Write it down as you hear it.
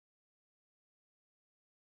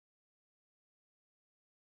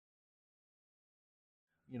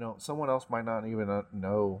someone else might not even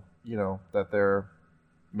know, that they're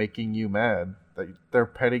making you mad, that they're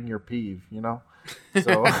petting your peeve,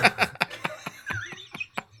 So,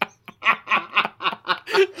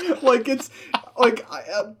 like it's like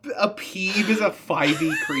a peeve is a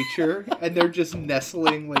 5e creature, and they're just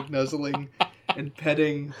nuzzling, and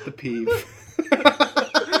petting the peeve.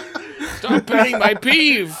 Stop petting my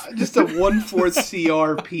peeve! Just a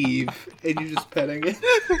 1/4 CR peeve, and you're just petting it.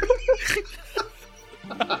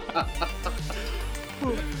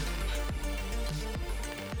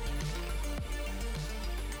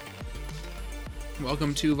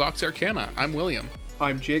 Welcome to Vox Arcana. I'm William.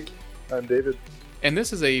 I'm Jake. I'm David. And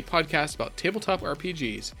this is a podcast about tabletop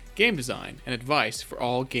RPGs, game design, and advice for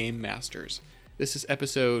all game masters. This is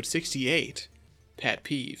episode 68, Pet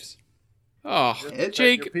Peeves. Oh,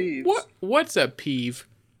 Jake, what's a peeve?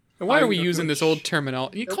 And why are we using this old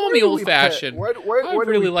terminology? You call me old-fashioned. I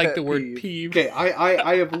really like the word peeve. Okay,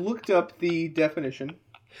 I have looked up the definition.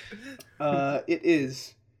 It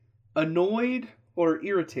is annoyed or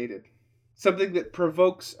irritated. Something that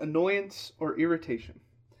provokes annoyance or irritation.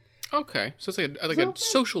 Okay, so it's like a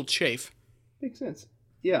social chafe. Makes sense.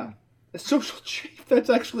 Yeah. A social chafe. That's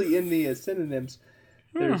actually in the synonyms.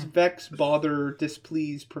 There's vex, bother,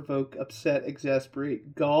 displease, provoke, upset,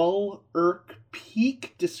 exasperate, gall, irk,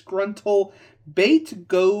 pique, disgruntle, bait,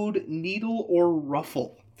 goad, needle, or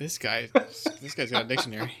ruffle. This guy's got a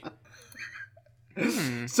dictionary.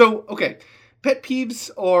 So, okay. Pet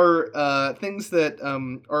peeves are things that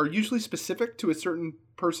are usually specific to a certain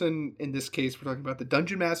person. In this case, we're talking about the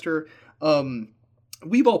Dungeon Master.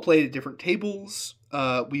 We've all played at different tables.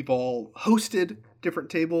 We've all hosted different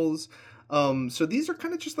tables. So these are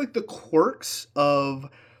kind of just like the quirks of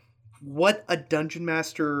what a Dungeon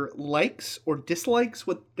Master likes or dislikes,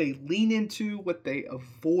 what they lean into, what they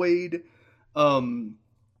avoid. So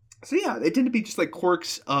yeah, they tend to be just like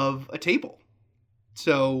quirks of a table.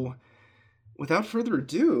 So without further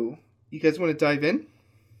ado, you guys want to dive in?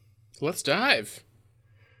 Let's dive.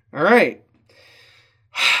 All right.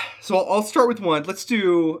 So I'll start with one. Let's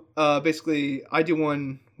do, basically, I do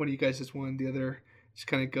one of you guys does one, the other just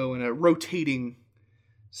kind of go in a rotating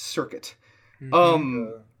circuit.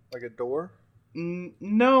 Like a door?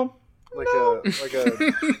 No. Like a...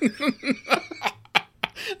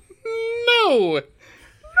 No!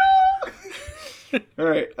 All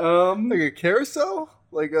right. Like a carousel?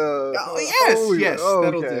 Like a... Yes. Oh,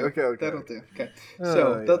 that'll okay, do. Okay. That'll do. Okay.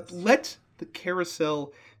 Oh, So let the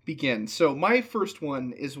carousel begin. So my first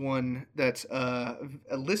one is one that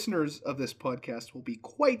listeners of this podcast will be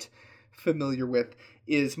quite familiar with.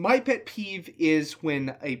 Is my pet peeve is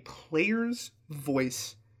when a player's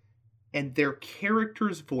voice and their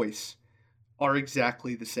character's voice are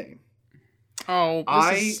exactly the same. Oh,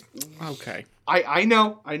 okay. I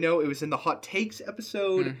know it was in the hot takes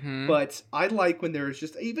episode, but I like when there's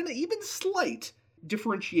just even slight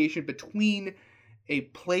differentiation between a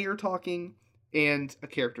player talking and a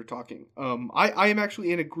character talking. I am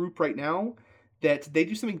actually in a group right now that they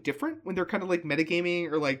do something different when they're kind of like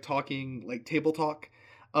metagaming or like talking like table talk.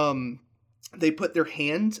 They put their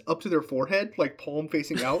hands up to their forehead, like palm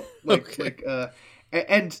facing out,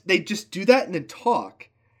 and they just do that and then talk.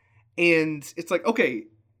 And it's like, okay,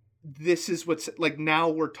 this is what's like, now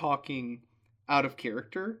we're talking out of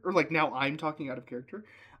character, or like now I'm talking out of character.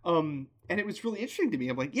 And it was really interesting to me.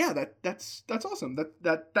 I'm like, yeah, that's awesome.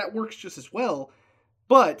 That works just as well.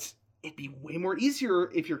 But it'd be way more easier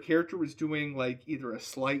if your character was doing like either a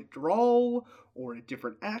slight drawl or a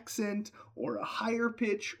different accent or a higher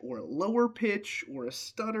pitch or a lower pitch or a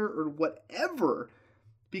stutter or whatever.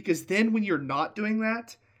 Because then when you're not doing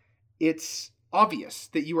that, it's obvious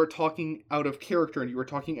that you are talking out of character and you are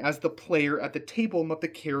talking as the player at the table, not the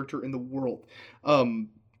character in the world. And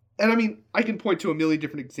I mean, I can point to a million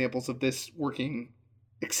different examples of this working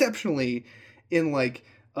exceptionally in like,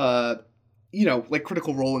 like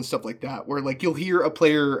Critical Role and stuff like that, where like you'll hear a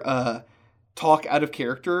player talk out of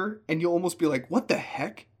character and you'll almost be like, what the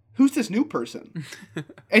heck? Who's this new person?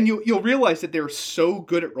 And you'll realize that they're so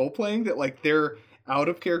good at role playing that like their out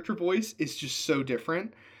of character voice is just so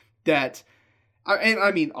different that, and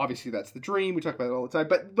I mean, obviously that's the dream. We talk about it all the time,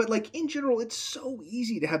 but like in general, it's so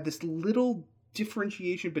easy to have this little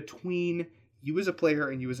differentiation between you as a player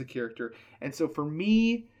and you as a character. And so for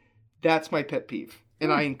me, that's my pet peeve.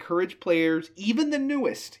 And I encourage players, even the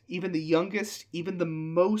newest, even the youngest, even the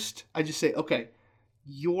most, I just say, okay,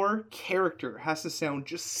 your character has to sound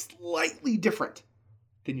just slightly different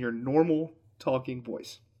than your normal talking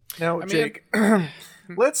voice. Now, Jake,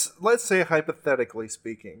 let's say hypothetically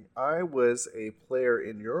speaking, I was a player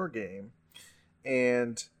in your game,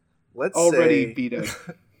 and let's already say... vetoed.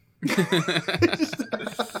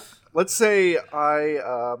 Let's say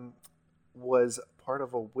I was part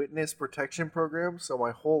of a witness protection program, so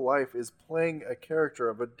my whole life is playing a character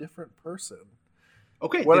of a different person.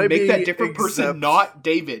 Okay, then make that different person not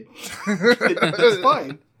David. That's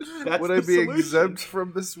fine. That's Would I be exempt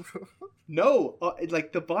from this? No,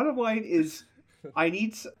 like the bottom line is, I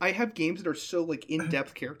have games that are so like in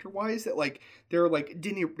depth character wise that like they're like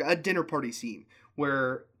a dinner party scene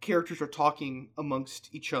where characters are talking amongst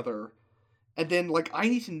each other, and then like I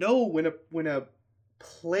need to know when a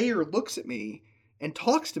player looks at me and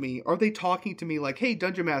talks to me, are they talking to me like, hey,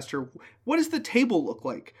 Dungeon Master, what does the table look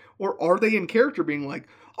like? Or are they in character being like,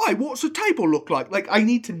 hi, what's the table look like? Like, I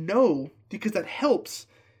need to know, because that helps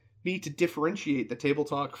me to differentiate the table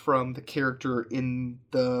talk from the character in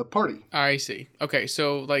the party. I see. Okay,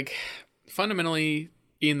 so, like, fundamentally,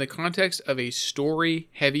 in the context of a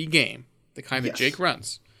story-heavy game, the kind that Jake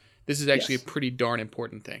runs, this is actually a pretty darn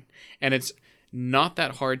important thing. And it's not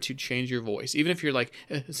that hard to change your voice, even if you're like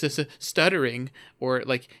stuttering, or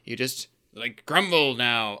like you just like grumble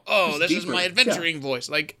now. Oh, just this deeper. Is my adventuring voice.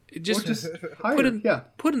 Like just higher,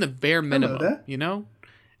 put in the bare minimum. You know,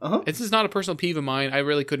 this is not a personal peeve of mine. I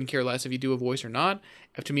really couldn't care less if you do a voice or not.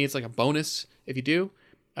 To me, it's like a bonus if you do.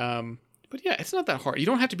 But yeah, it's not that hard. You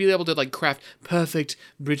don't have to be able to like craft perfect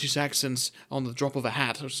British accents on the drop of a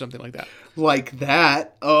hat or something like that. Like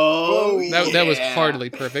that. Oh, that was hardly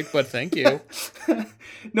perfect, but thank you.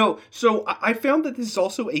 No, so I found that this is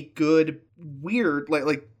also a good, weird,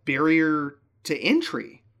 like barrier to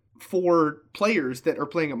entry for players that are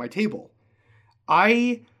playing at my table.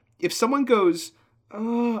 If someone goes,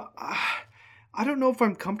 I don't know if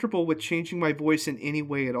I'm comfortable with changing my voice in any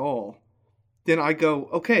way at all, then I go,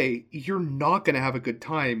 okay, you're not going to have a good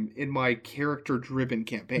time in my character-driven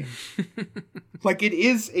campaign. Like, it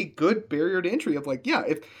is a good barrier to entry of, like, yeah,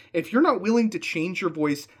 if you're not willing to change your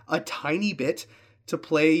voice a tiny bit to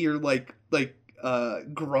play your,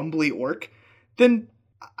 grumbly orc, then,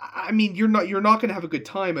 I mean, you're not going to have a good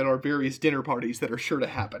time at our various dinner parties that are sure to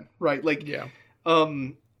happen, right? Like, yeah.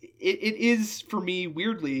 It is, for me,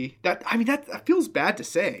 weirdly, that feels bad to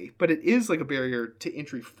say, but it is like a barrier to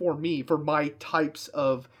entry for me, for my types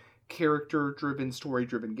of character-driven,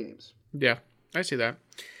 story-driven games. Yeah, I see that.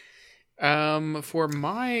 For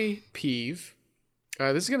my peeve,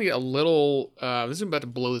 this is going to get a little, this is about to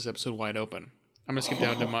blow this episode wide open. I'm going to skip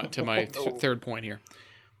down to my third point here.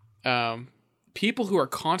 People who are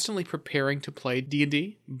constantly preparing to play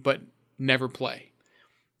D&D, but never play.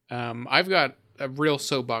 I've got a real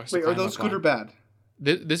soapbox. Wait, are those good or bad?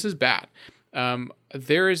 This is bad.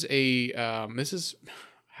 There is a this is,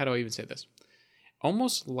 how do I even say this?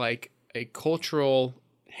 Almost like a cultural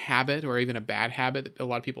habit, or even a bad habit that a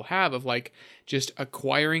lot of people have, of like just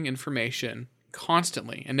acquiring information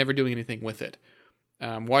constantly and never doing anything with it.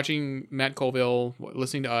 Watching Matt Colville,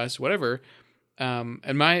 listening to us, whatever.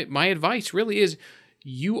 And my advice really is,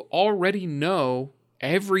 you already know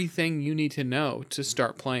everything you need to know to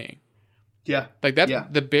start playing. Yeah. Like that, yeah.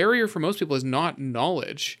 The barrier for most people is not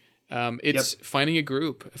knowledge. It's finding a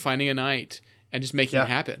group, finding a night, and just making it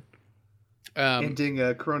happen. Ending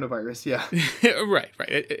coronavirus,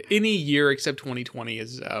 right. Any year except 2020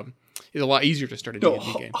 is a lot easier to start a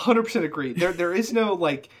D&D game. 100% agree. There is no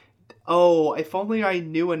like, oh, if only I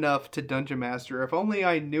knew enough to Dungeon Master. If only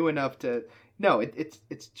I knew enough to. No,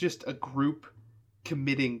 it's just a group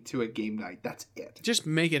committing to a game night. That's it. Just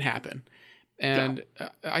make it happen. And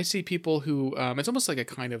I see people who, it's almost like a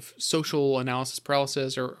kind of social analysis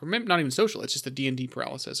paralysis, or maybe not even social, it's just a D&D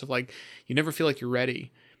paralysis of like, you never feel like you're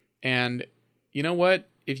ready. And you know what?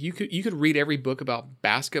 If you could read every book about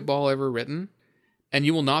basketball ever written, and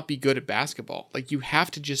you will not be good at basketball. Like, you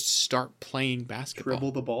have to just start playing basketball.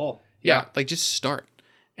 Dribble the ball. Yeah, like just start.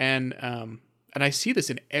 And I see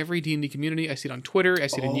this in every D&D community. I see it on Twitter. I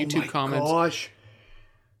see it in YouTube comments. Oh my gosh.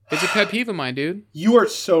 It's a pet peeve of mine, dude. You are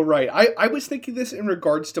so right. I was thinking this in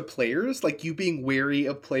regards to players, like you being wary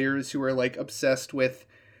of players who are like obsessed with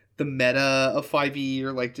the meta of 5e,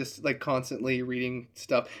 or like just like constantly reading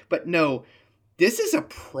stuff. But no, this is a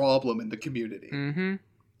problem in the community. Mm-hmm.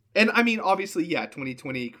 And I mean, obviously,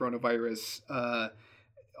 2020 coronavirus,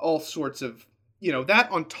 all sorts of, that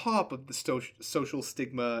on top of the social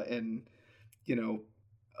stigma and,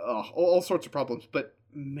 all sorts of problems. But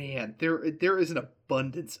man, there is an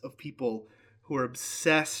abundance of people who are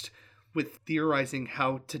obsessed with theorizing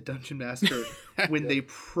how to Dungeon Master when they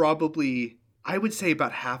probably, I would say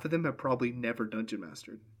about half of them have probably never Dungeon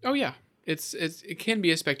Mastered. Oh yeah, it can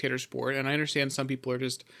be a spectator sport, and I understand some people are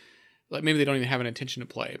just like, maybe they don't even have an intention to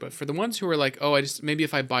play. But for the ones who are like, oh, maybe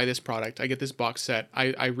if I buy this product, I get this box set,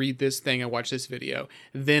 I read this thing, I watch this video,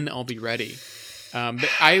 then I'll be ready. But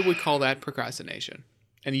I would call that procrastination,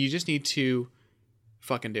 and you just need to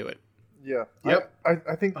fucking do it. Yeah. Yep.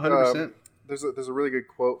 I think 100%. There's a really good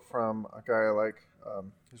quote from a guy I like.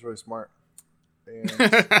 He's really smart. And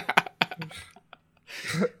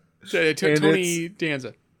Tony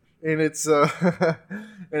Danza. And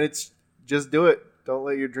it's just do it. Don't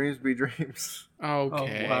let your dreams be dreams.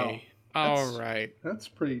 Okay. Oh, wow. All right. That's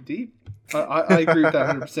pretty deep. I agree with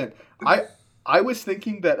that 100%. I was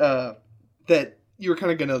thinking that that you were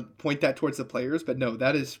kind of going to point that towards the players, but no,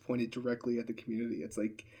 that is pointed directly at the community. It's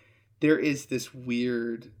like there is this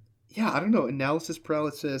weird, I don't know, analysis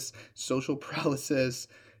paralysis, social paralysis,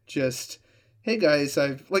 just, hey guys,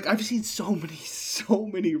 I've seen so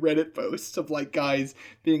many Reddit posts of like guys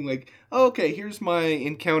being like, oh, okay, here's my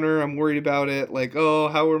encounter, I'm worried about it, like, oh,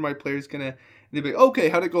 how are my players gonna, they'd be like, okay,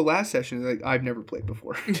 how'd it go last session? They're like, I've never played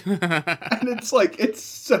before. And it's like, it's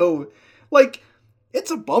so, like, it's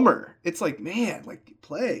a bummer. It's like, man, like,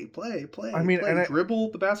 play. I mean, play,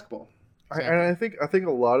 dribble the basketball. Exactly. I think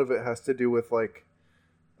a lot of it has to do with like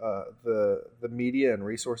the media and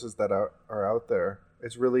resources that are out there.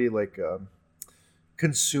 It's really like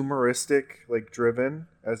consumeristic, like driven,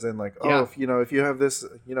 as in like, if you have this,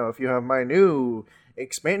 if you have my new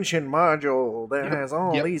expansion module that has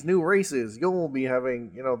all these new races, you'll be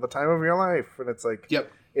having the time of your life. And it's like,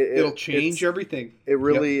 it'll change everything. It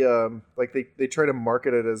really like they try to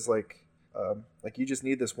market it as like you just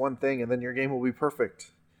need this one thing and then your game will be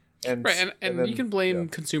perfect. And right, and then, you can blame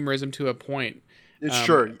consumerism to a point.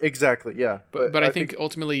 Sure, exactly, yeah. But I think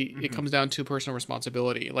ultimately it comes down to personal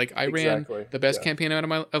responsibility. Like I ran the best campaign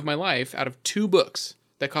of my life out of 2 books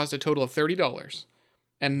that cost a total of $30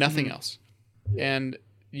 and nothing else. Yeah. And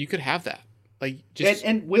you could have that. Like just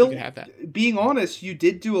and Will, you could have that. Being honest, you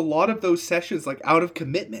did do a lot of those sessions like out of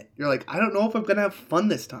commitment. You're like, I don't know if I'm gonna have fun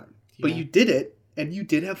this time, but you did it, and you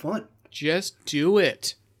did have fun. Just do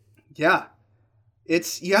it. Yeah,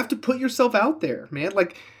 you have to put yourself out there, man.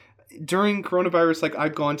 Like during coronavirus, like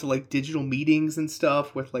I've gone to like digital meetings and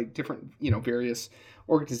stuff with like different, various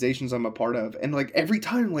organizations I'm a part of, and like every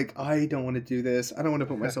time, like I don't want to do this. I don't want to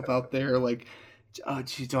put myself out there. Like,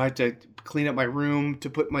 do I have to clean up my room to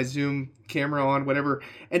put my Zoom camera on, whatever?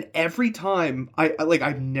 And every time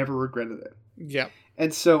I've never regretted it. Yeah.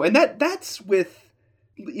 And so, and that's with,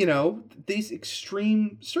 these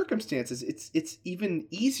extreme circumstances. It's even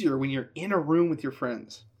easier when you're in a room with your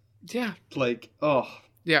friends. Yeah. Like,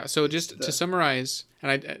 yeah. So just to summarize,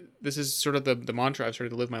 and this is sort of the mantra I've started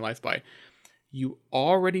to live my life by. You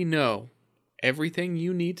already know everything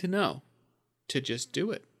you need to know to just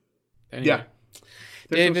do it. Anyway. Yeah.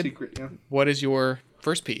 There's David, no secret, what is your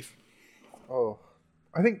first peeve? Oh,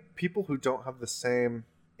 I think people who don't have the same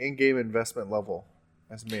in-game investment level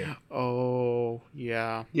as me. Oh,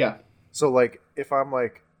 yeah. Yeah. So like, if I'm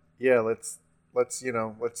like, let's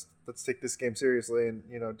take this game seriously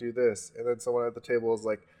and do this, and then someone at the table is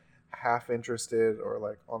like half interested or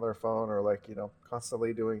like on their phone or like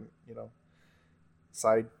constantly doing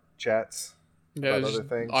side chats about other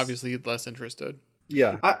things. Obviously, less interested.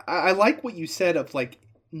 Yeah. I like what you said of like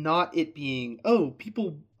not it being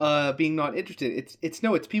people being not interested.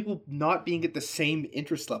 It's people not being at the same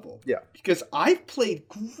interest level. Yeah. Because I've played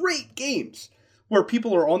great games where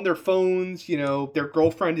people are on their phones, their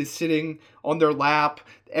girlfriend is sitting on their lap,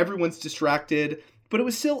 everyone's distracted, but it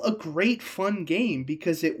was still a great fun game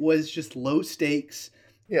because it was just low stakes.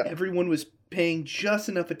 Yeah. Everyone was paying just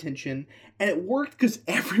enough attention, and it worked because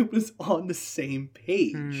everyone was on the same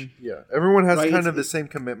page. Yeah, everyone has kind of the same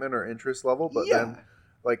commitment or interest level, but then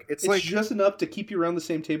like it's like just enough to keep you around the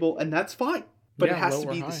same table, and that's fine. But it has to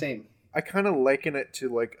be the same. I kind of liken it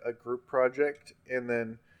to like a group project, and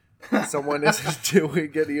then someone isn't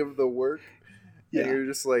doing any of the work. Yeah, and you're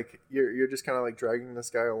just like you're just kind of like dragging this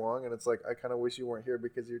guy along, and it's like I kind of wish you weren't here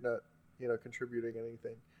because you're not contributing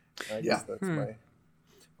anything. And I guess that's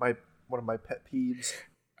my one of my pet peeves.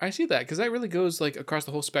 I see that because that really goes like across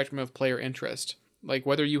the whole spectrum of player interest. Like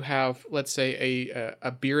whether you have, let's say,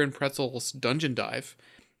 a beer and pretzels dungeon dive,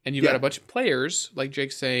 and you've got a bunch of players, like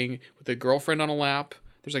Jake's saying, with a girlfriend on a lap.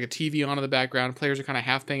 There's like a TV on in the background. Players are kind of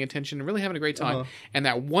half paying attention and really having a great time. And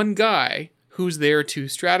that one guy who's there to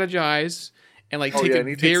strategize and like take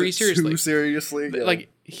it very seriously. Too seriously. Yeah. Like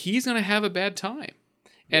he's gonna have a bad time.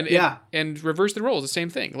 And and reverse the roles, the same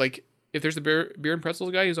thing. Like if there's the beer and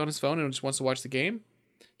pretzels guy who's on his phone and just wants to watch the game,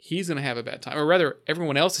 he's going to have a bad time. Or rather,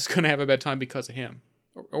 everyone else is going to have a bad time because of him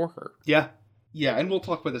or her. Yeah. Yeah, and we'll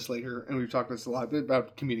talk about this later, and we've talked about this a lot,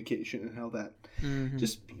 about communication and how that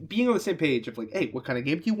just being on the same page of like, hey, what kind of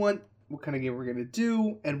game do you want? What kind of game we're going to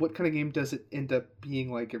do? And what kind of game does it end up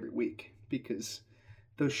being like every week? Because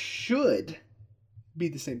those should be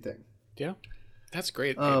the same thing. Yeah. That's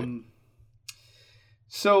great.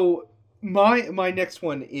 So my next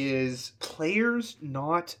one is players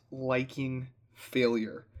not liking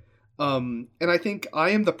failure. And I think I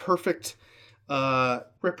am the perfect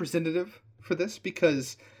representative for this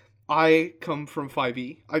because I come from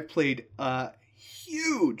 5e. I've played a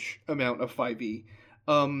huge amount of 5e.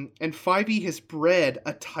 And 5e has bred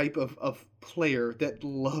a type of player that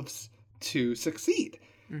loves to succeed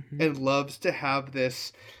and loves to have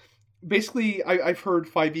this. Basically, I've heard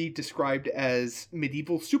 5e described as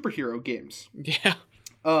medieval superhero games. Yeah.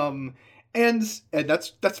 And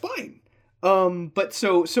that's fine. But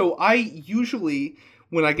so I usually,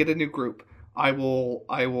 when I get a new group, I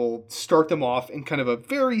will start them off in kind of a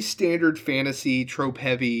very standard fantasy trope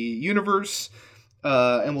heavy universe,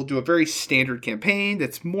 and we'll do a very standard campaign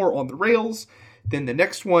that's more on the rails. Then the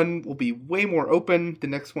next one will be way more open. The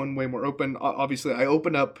next one way more open. Obviously, I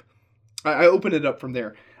open it up from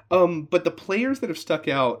there. But the players that have stuck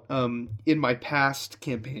out in my past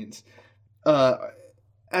campaigns,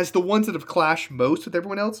 as the ones that have clashed most with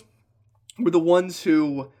everyone else, were the ones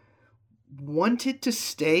who wanted to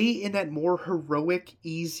stay in that more heroic,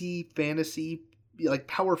 easy fantasy, like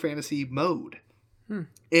power fantasy mode.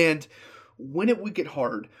 And when it would get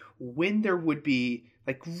hard, when there would be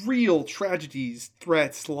like real tragedies,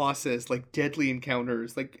 threats, losses, like deadly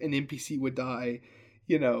encounters, like an NPC would die,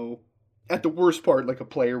 at the worst part, like a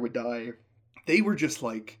player would die, they were just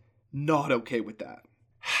like not okay with that.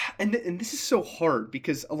 And this is so hard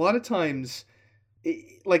because a lot of times,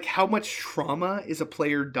 like how much trauma is a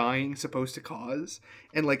player dying supposed to cause,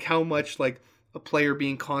 and like how much like a player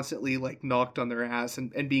being constantly like knocked on their ass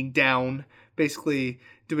and being down, basically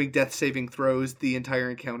doing death saving throws the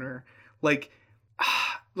entire encounter. Like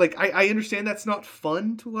I understand that's not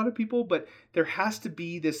fun to a lot of people, but there has to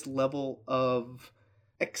be this level of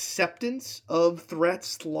acceptance of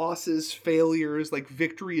threats, losses, failures, like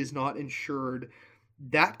victory is not ensured.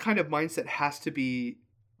 That kind of mindset has to be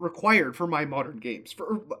required for my my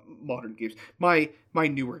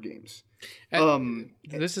newer games.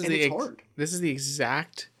 This is hard. This is the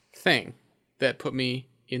exact thing that put me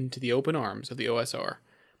into the open arms of the OSR,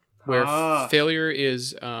 where failure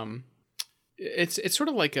is it's sort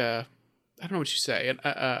of like I don't know what you say,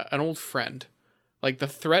 an old friend, like the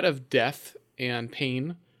threat of death and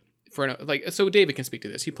pain so David can speak to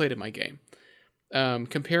this. He played in my game.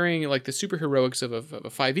 Comparing like the superheroics of a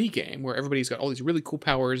 5e game where everybody's got all these really cool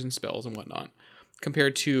powers and spells and whatnot,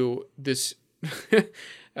 compared to this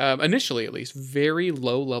initially at least very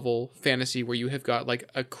low level fantasy where you have got like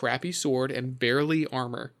a crappy sword and barely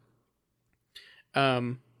armor.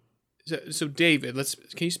 So David,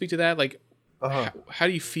 can you speak to that? Like, how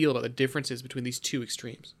do you feel about the differences between these two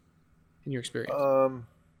extremes in your experience?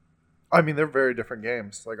 I mean, they're very different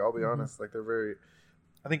games. Like, I'll be honest. Like, they're very.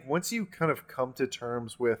 I think once you kind of come to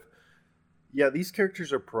terms with, these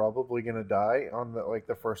characters are probably going to die on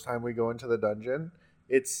the first time we go into the dungeon.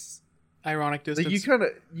 It's ironic distance. You kind of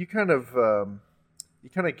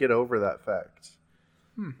get over that fact,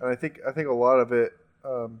 and I think a lot of it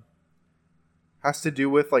has to do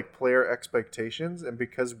with like player expectations, and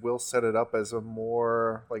because Will set it up as a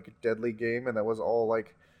more like deadly game, and that was all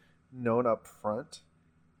like known up front.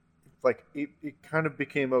 Like it kind of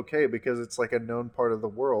became okay because it's like a known part of the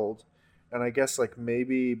world, and I guess like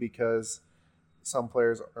maybe because some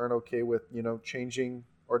players aren't okay with changing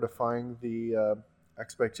or defying the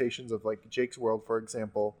expectations of like Jake's world, for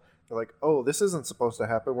example. They're like, oh, this isn't supposed to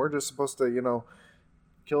happen. We're just supposed to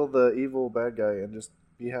kill the evil bad guy and just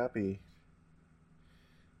be happy,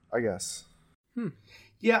 I guess.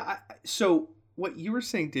 Yeah. So what you were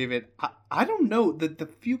saying, David, I don't know that the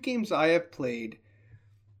few games I have played,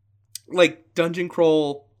 like Dungeon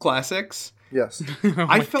Crawl classics. Yes.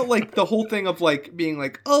 I felt like the whole thing of like being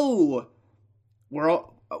like, oh,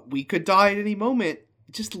 we could die at any moment,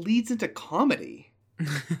 just leads into comedy.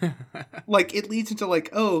 Like it leads into like,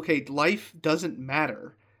 oh, okay, life doesn't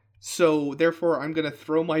matter. So therefore I'm going to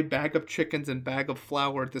throw my bag of chickens and bag of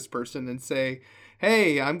flour at this person and say,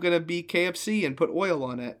 hey, I'm going to be KFC and put oil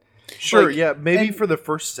on it. Sure. Like, maybe for the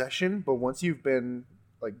first session, but once you've been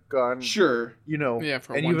like gone, sure,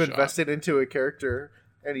 and you've invested into a character,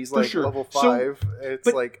 and he's like level 5. It's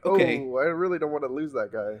like, okay, I really don't want to lose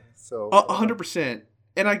that guy. So 100%.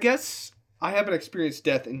 And I guess I haven't experienced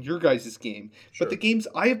death in your guys' game, but the games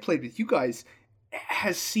I have played with you guys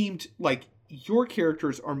has seemed like your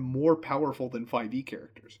characters are more powerful than 5e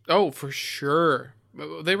characters. Oh, for sure.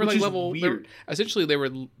 They were like level weird. Essentially, they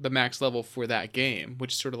were the max level for that game,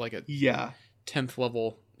 which is sort of like a 10th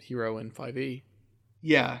level hero in 5e.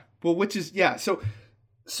 Yeah. Well, which is So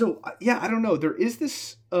I don't know. There is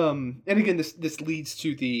this and again this leads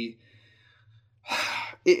to the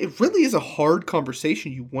it really is a hard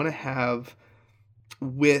conversation you want to have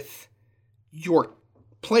with your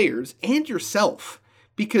players and yourself,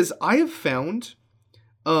 because I have found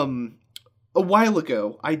a while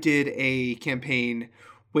ago I did a campaign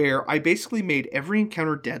where I basically made every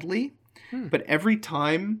encounter deadly, but every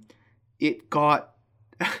time it got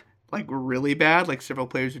like really bad, like several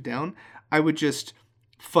players are down, I would just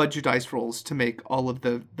fudge dice rolls to make all of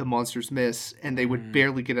the monsters miss, and they would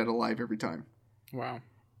barely get out alive every time. Wow.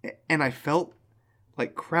 And I felt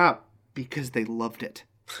like crap because they loved it.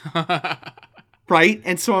 Right?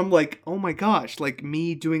 And so I'm like, oh my gosh, like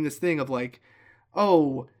me doing this thing of like,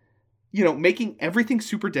 oh, you know, making everything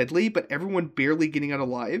super deadly, but everyone barely getting out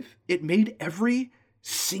alive. It made every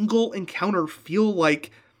single encounter feel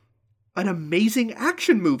like an amazing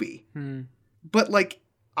action movie. But like,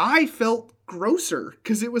 I felt grosser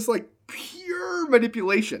because it was like pure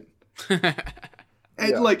manipulation.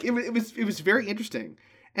 And like, it was very interesting.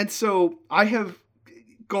 And so I have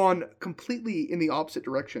gone completely in the opposite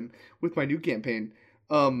direction with my new campaign.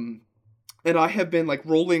 And I have been like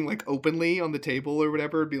rolling like openly on the table or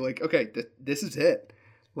whatever, and be like, okay, this is it.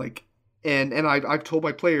 Like, and I've told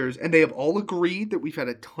my players, and they have all agreed that we've had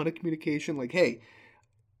a ton of communication. Like, hey,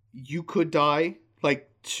 you could die like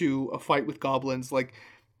to a fight with goblins. Like,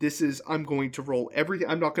 I'm going to roll everything.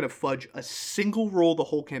 I'm not going to fudge a single roll the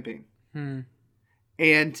whole campaign.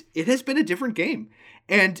 And it has been a different game,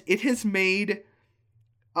 and it has made.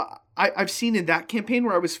 I've seen in that campaign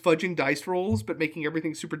where I was fudging dice rolls but making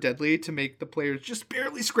everything super deadly to make the players just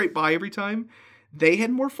barely scrape by every time. They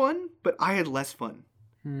had more fun, but I had less fun.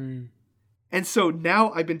 And so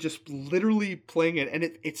now I've been just literally playing it, and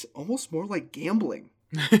it's almost more like gambling.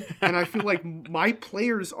 And I feel like my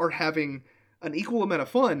players are having an equal amount of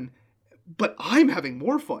fun, but I'm having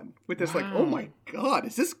more fun with this. Wow. Like, oh my god,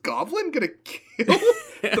 is this goblin gonna kill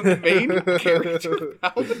the main character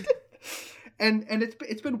paladin? And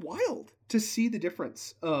it's been wild to see the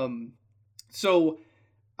difference. So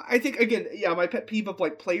I think, again, yeah, my pet peeve of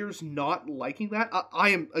like players not liking that. I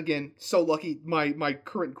am, again, so lucky. My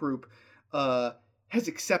current group has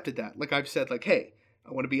accepted that. Like I've said, like, hey,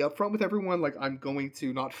 I want to be upfront with everyone. Like, I'm going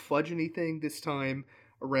to not fudge anything this time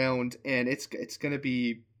around, and it's going to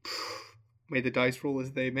be may the dice roll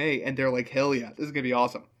as they may. And they're like, hell yeah, this is going to be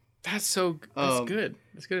awesome. That's good.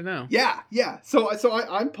 That's good to know. Yeah. So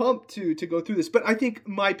I'm pumped to go through this. But I think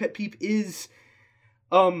my pet peeve is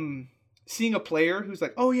seeing a player who's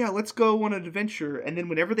like, oh yeah, let's go on an adventure, and then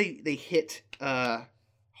whenever they hit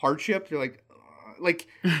hardship, they're like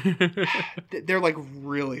they're like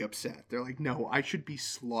really upset. They're like, no, I should be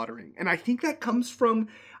slaughtering. And I think that comes from,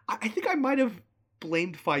 I think I might have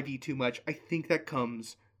blamed 5e too much. I think that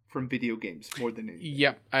comes from video games more than anything.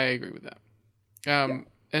 Yep, I agree with that. Yeah.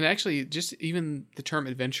 And actually, just even the term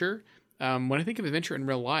adventure, when I think of adventure in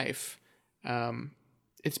real life,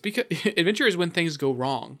 it's because adventure is when things go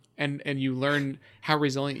wrong and you learn how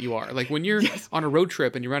resilient you are. Like when you're on a road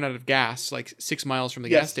trip and you run out of gas like 6 miles from the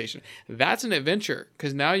gas station, that's an adventure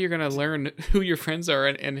because now you're going to learn who your friends are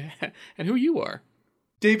and who you are.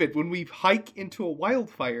 David, when we hike into a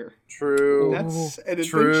wildfire, that's an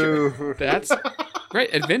adventure. That's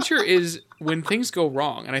right. Adventure is when things go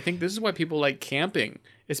wrong. And I think this is why people like camping.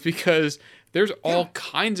 It's because there's all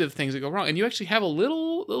kinds of things that go wrong. And you actually have a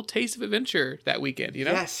little taste of adventure that weekend, you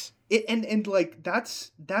know? Yes. And like,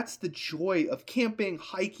 that's the joy of camping,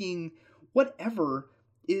 hiking, whatever,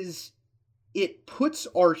 is it puts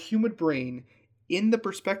our human brain in the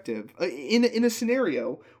perspective, in a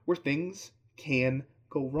scenario where things can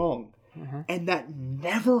go wrong. And that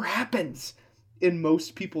never happens in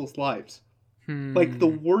most people's lives. Like, the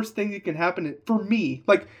worst thing that can happen for me,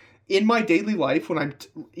 like, in my daily life, when I'm,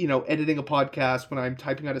 editing a podcast, when I'm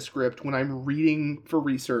typing out a script, when I'm reading for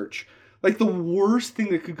research, like, the worst thing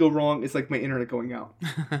that could go wrong is, like, my internet going out.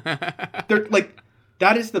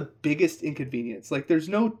 That is the biggest inconvenience. Like, there's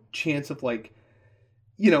no chance of, like,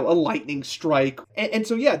 a lightning strike. And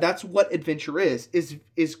so, yeah, that's what adventure is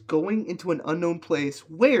going into an unknown place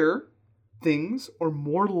where things are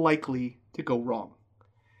more likely to go wrong.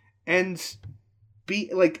 And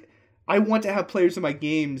I want to have players in my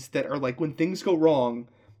games that are like, when things go wrong,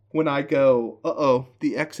 when I go, uh-oh,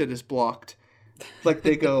 the exit is blocked. Like,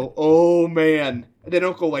 they go, oh, man. And they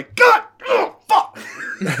don't go like, God, oh, fuck.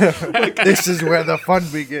 Like, this is where the fun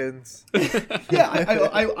begins. Yeah,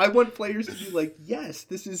 I want players to be like, yes,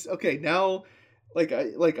 this is, okay, now,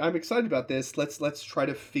 I'm excited about this. Let's try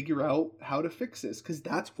to figure out how to fix this. Because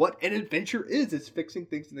that's what an adventure is. It's fixing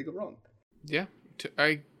things when they go wrong. Yeah.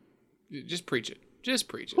 Just preach it. Just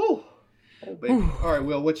preach it. Whew. Oh, baby. All right,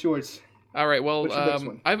 Will, what's yours? All right. Well, What's your next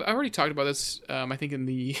one? I've already talked about this. I think in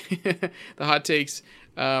the the hot takes.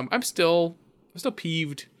 I'm still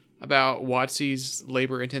peeved about WotC's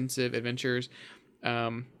labor-intensive adventures.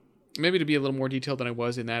 Maybe to be a little more detailed than I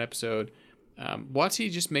was in that episode. WotC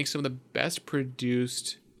just makes some of the best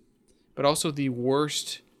produced, but also the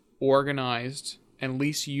worst organized and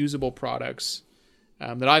least usable products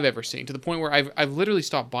that I've ever seen. To the point where I've literally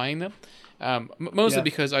stopped buying them, mostly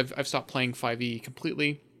because I've stopped playing 5e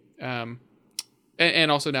completely.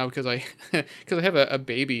 And also now because I have a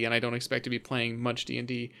baby and I don't expect to be playing much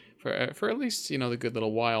D&D for at least the good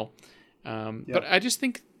little while. But I just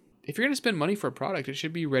think if you're going to spend money for a product, it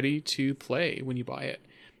should be ready to play when you buy it.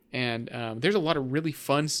 And there's a lot of really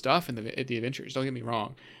fun stuff in the adventures. Don't get me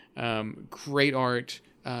wrong. Great art.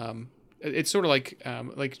 It's sort of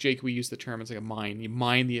like Jake, we use the term, it's like a mine. You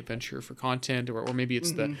mine the adventure for content, or maybe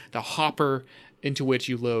it's the hopper into which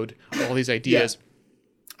you load all these ideas.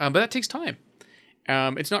 But that takes time.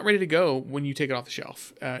 It's not ready to go when you take it off the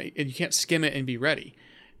shelf. And you can't skim it and be ready.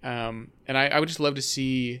 And I would just love to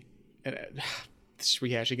see, just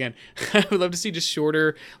rehash again, I would love to see just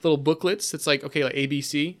shorter little booklets that's like, okay, like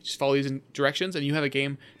ABC, just follow these directions, and you have a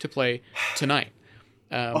game to play tonight.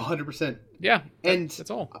 100%. Yeah, and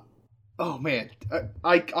that's all. Oh, man.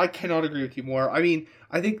 I cannot agree with you more. I mean,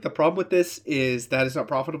 I think the problem with this is that it's not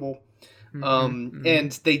profitable.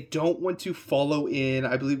 And they don't want to follow in,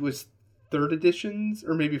 I believe it was 3rd editions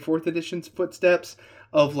or maybe 4th edition's footsteps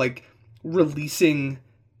of like releasing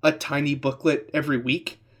a tiny booklet every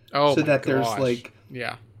week. Oh, so that there's like,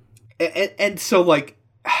 and so like,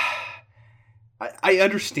 I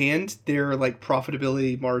understand their like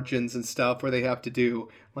profitability margins and stuff where they have to do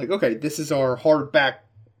like, okay, this is our hardback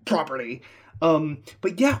property.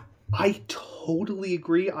 But yeah, I totally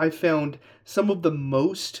agree. I found some of the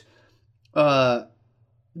most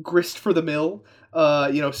grist for the mill,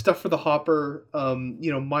 stuff for the hopper,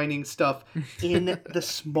 mining stuff in the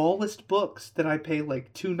smallest books that I pay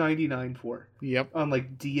like $2.99 for. Yep. On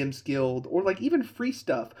like DM's Guild, or like even free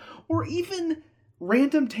stuff, or even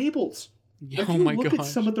random tables. If you look at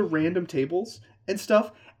some of the random tables and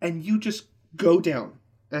stuff, and you just go down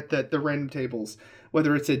at the random tables,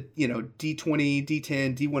 whether it's a D20,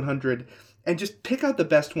 D10, D100, and just pick out the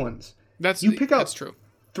best ones. That's true.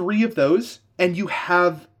 3 of those, and you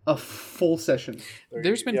have a full session.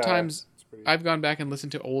 There's been times I've gone back and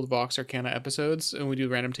listened to old Vox Arcana episodes and we do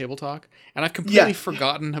random table talk, and I've completely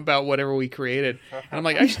forgotten about whatever we created. And I'm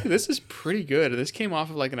like, actually, this is pretty good. This came off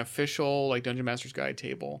of like an official like Dungeon Master's Guide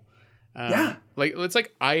table. Like it's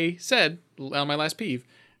like I said on my last peeve,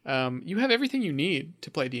 you have everything you need to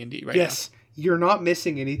play D&D right now. Yes, you're not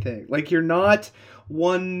missing anything. Like you're not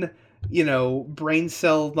one brain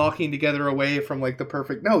cell knocking together away from like the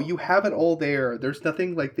perfect. No, you have it all there. There's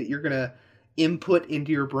nothing like that you're gonna input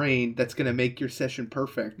into your brain that's gonna make your session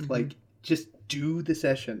perfect. Like just do the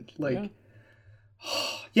session. Like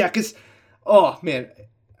because oh man,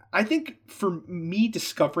 I think for me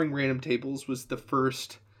discovering random tables was the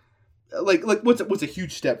first like what's a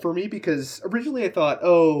huge step for me, because originally I thought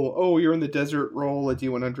oh you're in the desert, roll a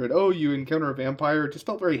D100, oh you encounter a vampire. It just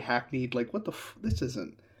felt very hackneyed, like what the this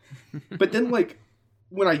isn't. But then like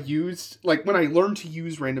when I learned to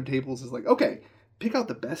use random tables, is like, okay, pick out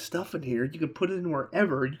the best stuff in here. You can put it in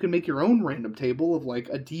wherever. You can make your own random table of like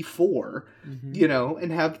a D4,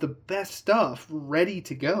 and have the best stuff ready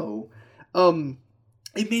to go.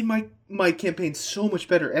 It made my campaign so much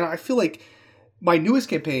better. And I feel like my newest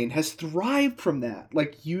campaign has thrived from that,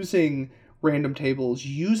 like using random tables,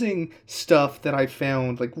 using stuff that I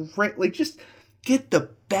found, like just get the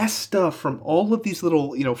best stuff from all of these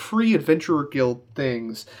little, free Adventurer Guild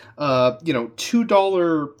things,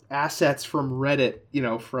 $2 assets from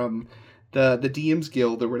Reddit, from the DM's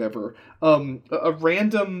Guild or whatever, a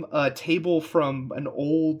random table from an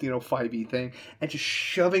old, 5e thing, and just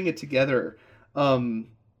shoving it together. Like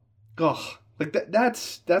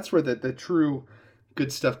that's where the true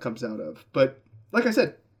good stuff comes out of. But like I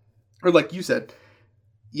said, or like you said,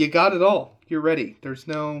 you got it all. You're ready. There's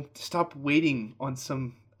no stop waiting on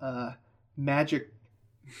some magic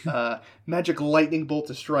lightning bolt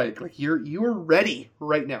to strike. Like you're ready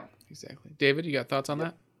right now. Exactly. David, you got thoughts on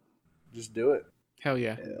that? Just do it. Hell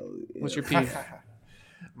yeah. What's your peeve?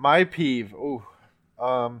 My peeve.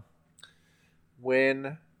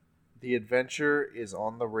 When the adventure is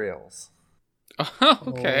on the rails.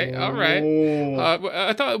 Okay. All right.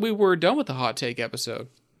 I thought we were done with the hot take episode.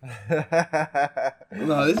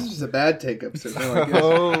 No, this is just a bad take episode.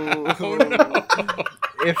 No.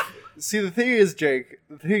 The thing is, Jake,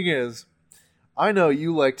 I know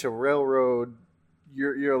you like to railroad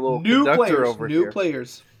your little conductor over here. New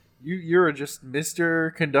players. You're just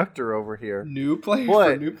Mr. Conductor over here. New players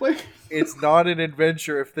for new players. It's not an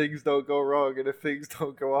adventure if things don't go wrong and if things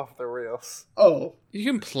don't go off the rails. Oh, you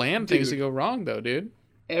can plan things to go wrong though, dude.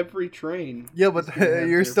 Every train. Yeah, but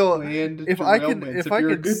you're still. If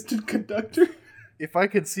you're a good conductor. If I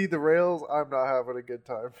can see the rails, I'm not having a good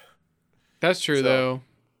time. That's true, though.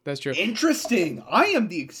 That's true. Interesting. I am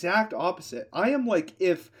the exact opposite. I am like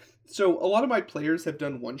so a lot of my players have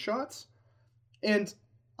done one-shots, and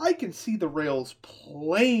I can see the rails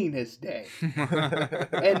plain as day.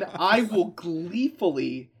 And I will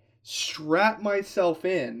gleefully strap myself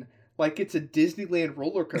in like it's a Disneyland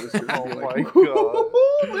roller coaster. Oh my god.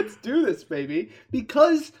 Let's do this, baby.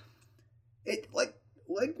 Because it what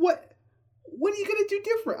are you going to do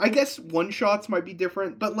different? I guess one-shots might be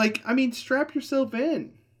different, but strap yourself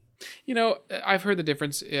in. You know, I've heard the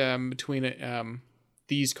difference between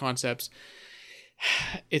these concepts.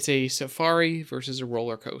 It's a safari versus a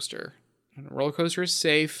roller coaster. And a roller coaster is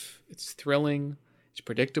safe, it's thrilling, it's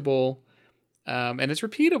predictable, and it's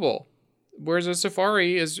repeatable. Whereas a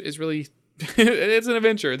safari is really... it's an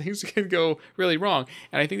adventure. Things can go really wrong.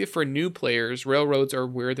 And I think that for new players, railroads are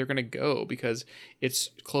where they're going to go because it's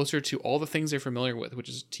closer to all the things they're familiar with, which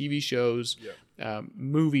is TV shows,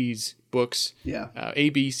 movies, books, A,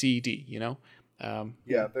 B, C, D, you know?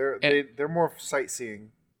 They're more sightseeing.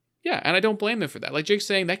 Yeah, and I don't blame them for that. Like Jake's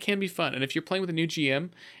saying, that can be fun. And if you're playing with a new GM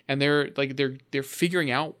and they're figuring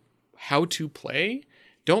out how to play...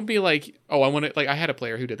 Don't be like, oh, I want to, I had a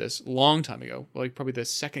player who did this a long time ago, probably the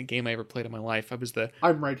second game I ever played in my life.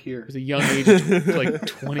 I'm right here. I was a young age of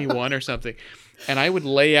 21 or something. And I would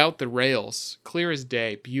lay out the rails, clear as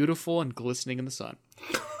day, beautiful and glistening in the sun.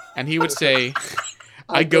 And he would say,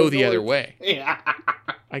 I go the other way. Yeah.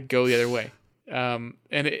 I go the other way. And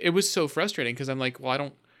it was so frustrating because I'm like, well, I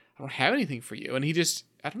don't have anything for you. And he just,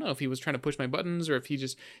 I don't know if he was trying to push my buttons or if he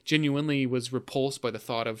just genuinely was repulsed by the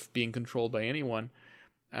thought of being controlled by anyone.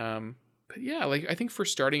 But yeah, I think for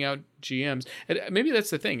starting out GMs, and maybe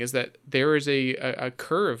that's the thing, is that there is a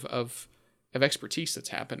curve of expertise that's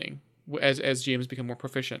happening as GMs become more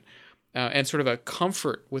proficient, and sort of a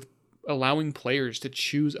comfort with allowing players to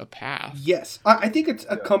choose a path. Yes, I think it's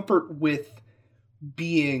a comfort with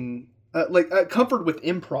being a comfort with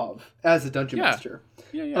improv as a dungeon master.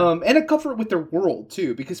 Yeah. And a comfort with their world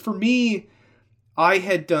too, because for me, I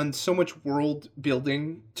had done so much world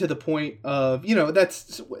building to the point of,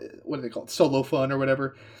 that's, what do they call it? Solo fun or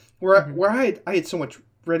whatever, where I had so much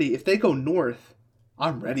ready. If they go north,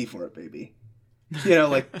 I'm ready for it, baby.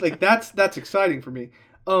 That's exciting for me.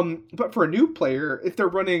 But for a new player, if they're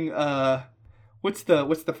running, what's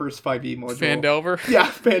the first 5e module? Phandelver?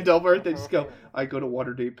 Yeah, Phandelver. They just go, I go to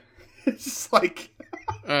Waterdeep. It's just like,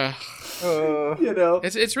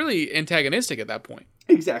 it's really antagonistic at that point.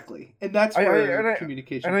 Exactly, and that's where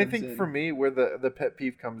communication. And I think for me, where the pet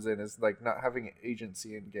peeve comes in is not having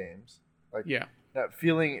agency in games. That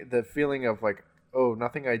feeling of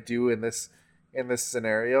nothing I do in this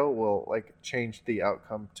scenario will change the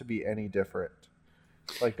outcome to be any different.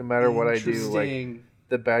 No matter what I do,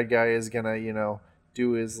 the bad guy is gonna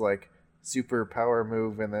do his super power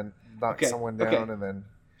move and then knock someone down and then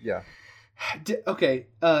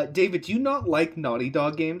David, do you not like Naughty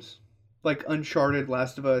Dog games? Like Uncharted,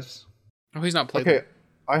 Last of Us. Oh, he's not played them.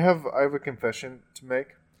 I have a confession to make.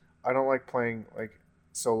 I don't like playing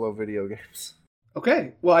solo video games.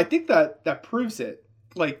 Okay, well, I think that proves it.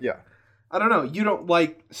 I don't know. You don't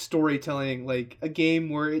like storytelling, a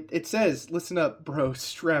game where it says, "Listen up, bro,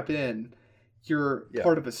 strap in." You're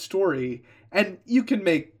part of a story, and you can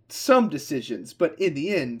make some decisions, but in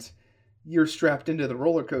the end, you're strapped into the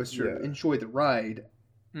roller coaster. Enjoy the ride.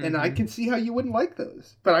 Mm-hmm. And I can see how you wouldn't like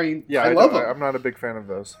those. But I love them. I'm not a big fan of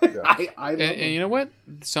those. Yeah. I love them. And you know what?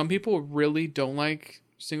 Some people really don't like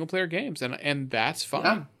single player games, and that's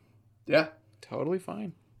fine. Yeah. Totally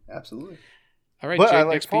fine. Absolutely. All right, but Jake, I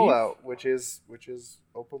like next Fallout, which is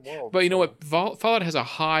open world. But you know what? Fallout has a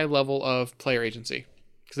high level of player agency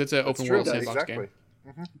because it's an open world sandbox game.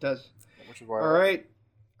 Mm-hmm. It does. Which is why All right.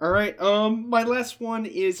 My last one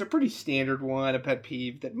is a pretty standard one, a pet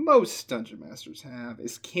peeve that most dungeon masters have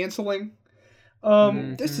is canceling.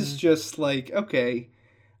 This is just okay.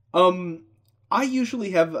 I usually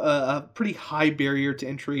have a pretty high barrier to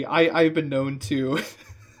entry. I've been known to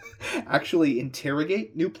actually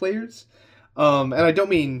interrogate new players. And I don't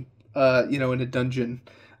mean, in a dungeon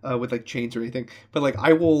with chains or anything, but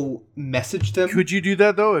I will message them. Could you do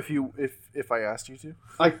that though if I asked you to?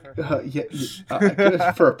 I could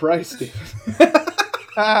for a price, David.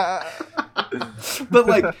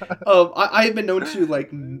 But I've been known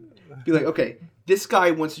to be okay, this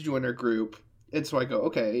guy wants to join our group, and so I go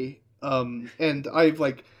okay, and I've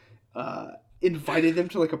invited them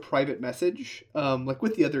to like a private message, like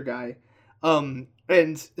with the other guy. And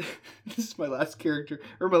this is my last character,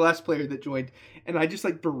 or my last player that joined, and I just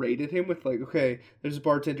like berated him with like, okay, there's a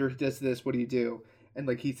bartender who does this, what do you do? And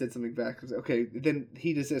like he said something back. I was like, okay, then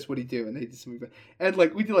he does this, what do you do? And they did something back. And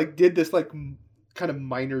like we did this like kind of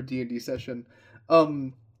minor D&D session,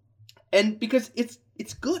 and because it's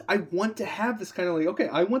good. I want to have this kind of like, okay,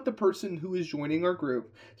 I want the person who is joining our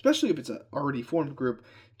group, especially if it's an already formed group,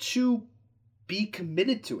 to be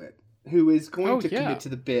committed to it. Who is going to commit to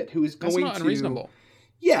the bit? Who is going to? That's not unreasonable.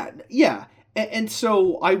 Yeah. And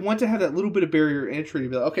so I want to have that little bit of barrier entry to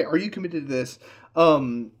be like, okay, are you committed to this?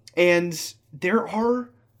 And there are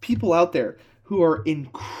people out there who are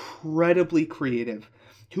incredibly creative,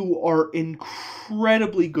 who are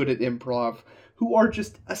incredibly good at improv, who are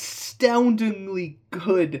just astoundingly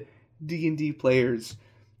good D&D players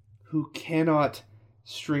who cannot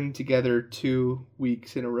string together 2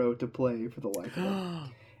 weeks in a row to play for the life of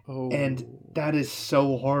them. And that is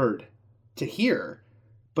so hard to hear.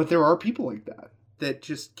 But there are people like that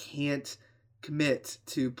just can't commit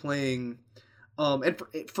to playing. And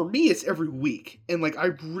for me, it's every week. And like,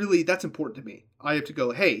 that's important to me. I have to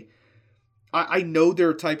go, hey, I know there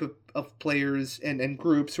are type of players and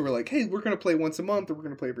groups who are like, hey, we're going to play once a month, or we're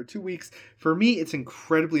going to play every 2 weeks. For me, it's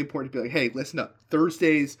incredibly important to be like, hey, listen up.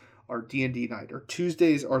 Thursdays are D&D night, or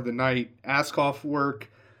Tuesdays are the night. Ask off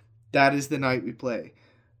work. That is the night we play.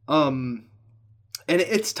 And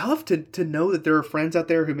it's tough to know that there are friends out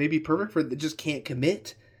there who may be perfect for it that just can't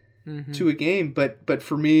commit to a game. But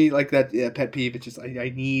for me, like that pet peeve, it's just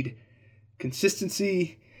I need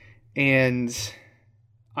consistency. And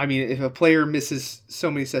I mean, if a player misses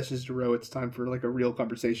so many sessions in a row, it's time for like a real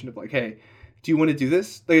conversation of like, hey, do you want to do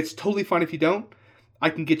this? Like, it's totally fine if you don't. I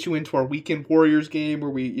can get you into our Weekend Warriors game where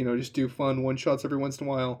we, just do fun one-shots every once in a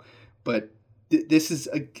while. But this is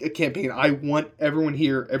a campaign I want everyone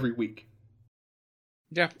here every week.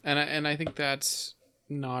 Yeah, and I think that's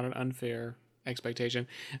not an unfair expectation.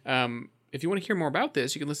 If you want to hear more about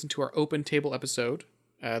this, you can listen to our open table episode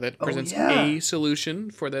that presents a solution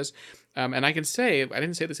for this. And I can say, I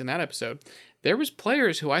didn't say this in that episode, there was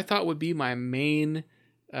players who I thought would be my main,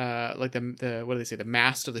 like the what do they say, the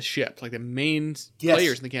mast of the ship, like the main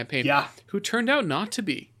players in the campaign, who turned out not to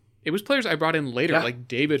be. It was players I brought in later, like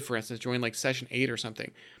David, for instance, joined like session 8 or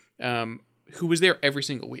something, who was there every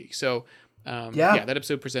single week. So, that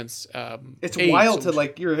episode presents. It's wild to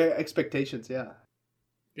like your expectations. Yeah.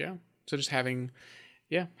 So just having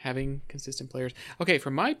consistent players. Okay,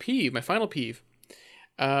 for my final peeve,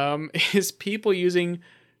 is people using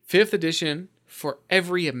 5th edition for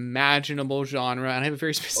every imaginable genre, and I have a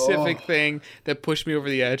very specific thing that pushed me over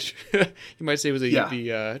the edge. You might say it was the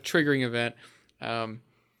triggering event.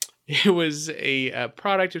 It was a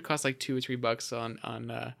product. It cost like $2 or $3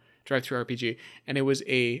 on Drive-Thru RPG, and it was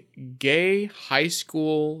a gay high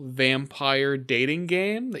school vampire dating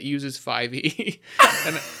game that uses 5e.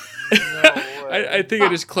 And I think I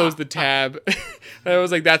just closed the tab. I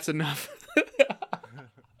was like, that's enough.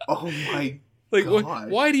 Oh my like,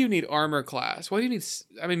 why do you need armor class? Why do you need?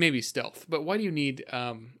 I mean, maybe stealth, but why do you need?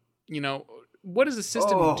 What is the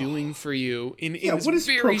system doing for you in this what is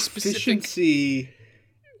very proficiency? Specific?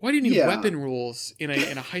 Why do you need weapon rules in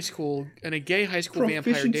a high school, in a gay high school vampire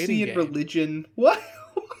dating game? Proficiency in religion. What?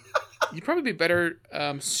 You'd probably be better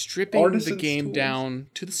stripping the game down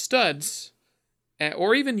to the studs,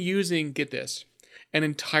 or even using, get this, an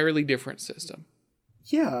entirely different system.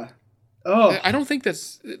 Yeah. Oh. I don't think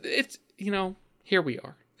it's, here we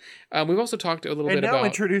are. We've also talked a little bit about... And now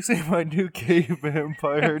introducing my new gay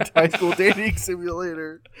vampire high school dating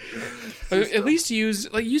simulator. At least use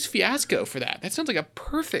Fiasco for that. That sounds like a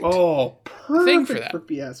perfect thing for that. For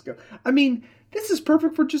Fiasco. I mean, this is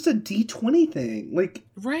perfect for just a D20 thing. Like,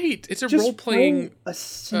 right. It's a role-playing a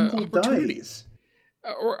single dice.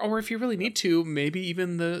 Or if you really need to, maybe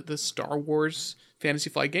even the Star Wars Fantasy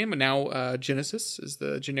Flight game, and now Genesis is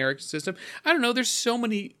the generic system. I don't know. There's so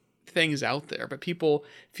many things out there, but people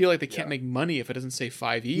feel like they can't make money if it doesn't say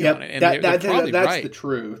 5e on it. And they're probably that's right. The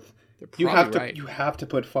truth. You have to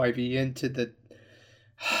put 5e into the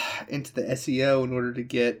SEO in order to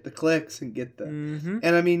get the clicks and get the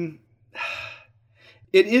and I mean,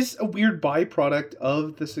 it is a weird byproduct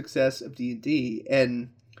of the success of D&D, and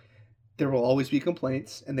there will always be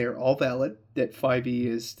complaints, and they are all valid, that 5e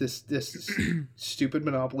is this stupid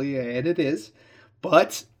monopoly, and it is,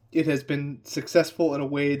 but it has been successful in a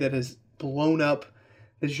way that has blown up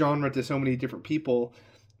the genre to so many different people.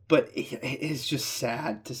 But it is just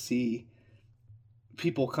sad to see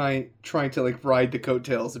people trying to like ride the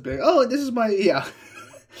coattails and be like, oh, this is my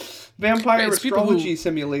vampire It's astrology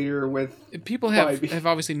simulator with people have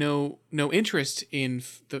obviously no interest in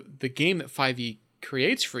the game that 5e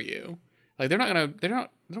creates for you. Like they don't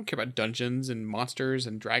care about dungeons and monsters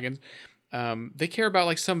and dragons. They care about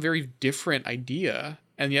like some very different idea,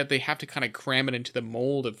 and yet they have to kind of cram it into the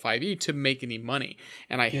mold of 5e to make any money.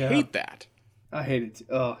 And I hate that. I hate it.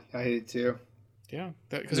 Oh, I hate it too. Yeah,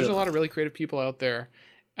 because there's a lot of really creative people out there,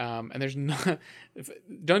 and there's not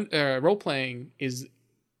role playing is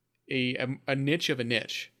a niche of a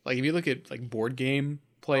niche. Like if you look at like board game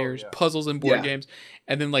players, puzzles and board games,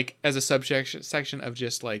 and then like as a section of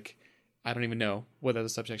just like, I don't even know what that's a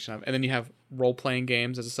subsection of. And then you have role-playing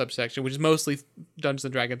games as a subsection, which is mostly Dungeons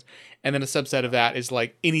and Dragons. And then a subset of that is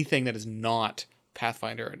like anything that is not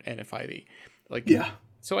Pathfinder and FIV. Like,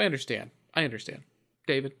 so I understand.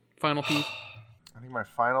 David, final peeve? I think my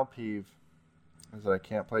final peeve is that I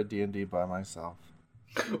can't play D&D by myself.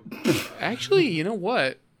 Actually, you know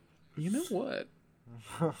what?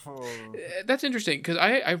 That's interesting, because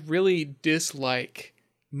I really dislike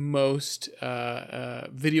most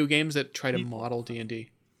video games that try to model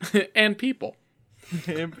D&D and people.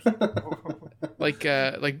 like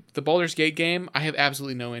the Baldur's Gate game, I have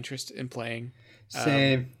absolutely no interest in playing.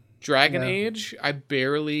 Same. Dragon Age, I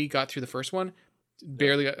barely got through the first one.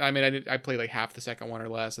 I played like half the second one or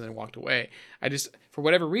less and then walked away. I just, for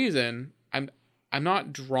whatever reason, I'm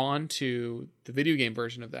not drawn to the video game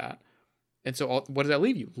version of that. And so what does that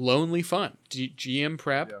leave you? Lonely fun. GM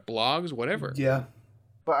prep, blogs, whatever. Yeah.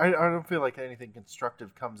 But I don't feel like anything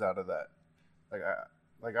constructive comes out of that.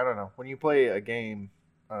 I don't know. When you play a game,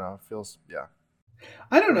 I don't know, it feels,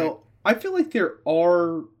 I don't know. I feel like there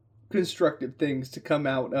are constructive things to come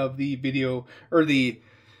out of the video or the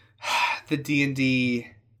D&D,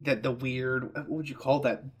 that the weird, what would you call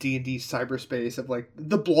that, D&D cyberspace of like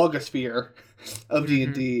the blogosphere of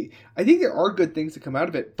D&D. I think there are good things to come out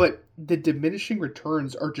of it, but the diminishing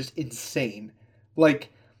returns are just insane.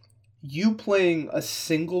 Like, you playing a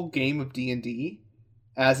single game of D&D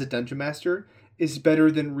as a dungeon master is better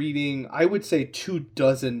than reading, I would say,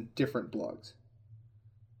 24 different blogs.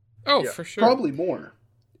 Oh, for sure. Probably more.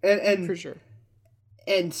 And for sure.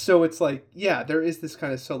 And so it's like, there is this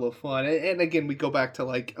kind of solo fun. And again, we go back to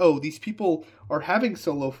like, oh, these people are having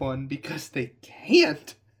solo fun because they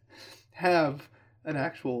can't have an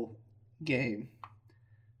actual game.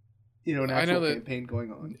 An actual campaign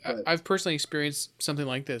going on. But I've personally experienced something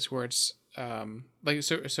like this where it's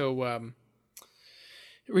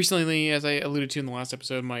recently, as I alluded to in the last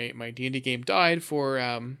episode, my D&D game died for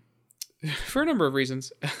a number of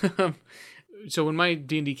reasons. So when my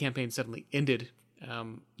D&D campaign suddenly ended,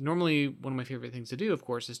 normally one of my favorite things to do, of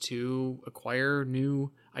course, is to acquire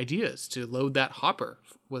new ideas, to load that hopper,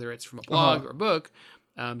 whether it's from a blog or a book,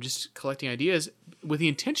 just collecting ideas with the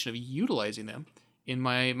intention of utilizing them in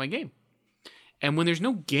my game. And when there's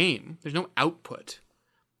no game, there's no output,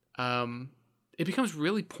 it becomes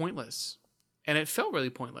really pointless. And it felt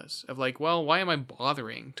really pointless of like, well, why am I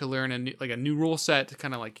bothering to learn a new rule set to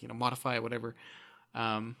kind of like, modify whatever.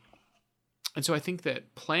 And so I think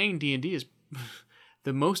that playing D&D is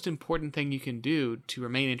the most important thing you can do to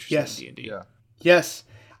remain interested in D&D. Yeah. Yes.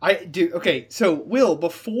 I do. Okay. So Will,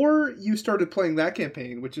 before you started playing that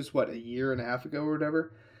campaign, which is what, a year and a half ago or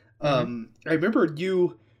whatever. I remember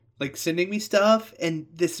you like sending me stuff and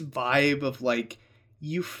this vibe of like,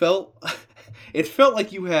 it felt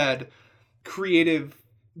like you had creative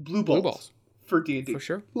blue balls for D&D. For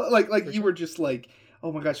sure. Like you were just like,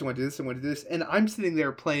 oh my gosh, I want to do this, I want to do this. And I'm sitting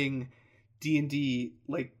there playing D&D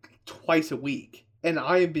like twice a week. And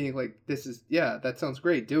I am being like, that sounds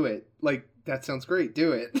great, do it. Like, that sounds great,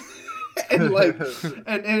 do it. And like,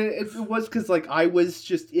 and it was because like I was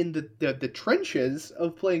just in the trenches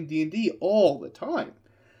of playing D&D all the time.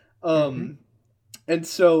 And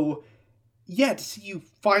so, to see you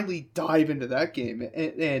finally dive into that game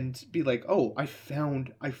and be like, oh, I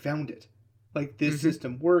found it. Like, this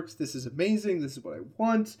system works. This is amazing. This is what I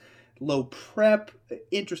want. Low prep,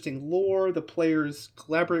 interesting lore. The players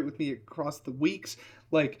collaborate with me across the weeks.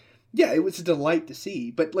 Like, it was a delight to see.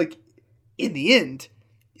 But like, in the end,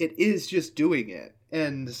 it is just doing it.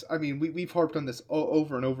 And I mean, we've harped on this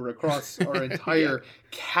over and over across our entire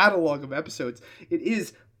catalog of episodes. It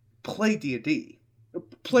is play D&D,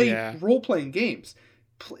 play role-playing games,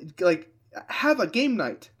 have a game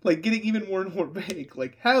night, like getting even more and more vague,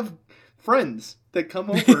 like have friends that come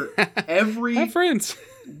over every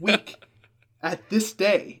week at this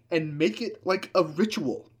day and make it like a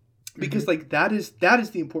ritual, because like that is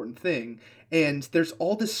the important thing. And there's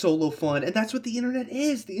all this solo fun, and that's what the internet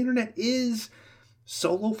is. The internet is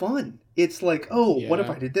solo fun. It's like, oh, what if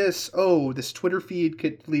I did this? Oh, this Twitter feed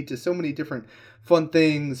could lead to so many different fun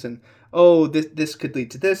things, and oh, this could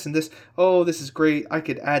lead to this and this. Oh, this is great. I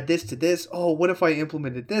could add this to this. Oh, what if I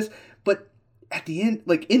implemented this? But at the end,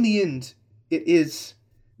 like in the end, it is,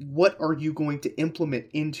 what are you going to implement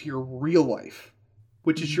into your real life,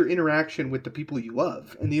 which is your interaction with the people you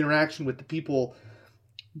love and the interaction with the people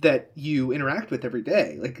that you interact with every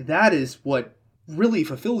day. Like that is what really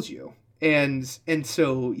fulfills you. And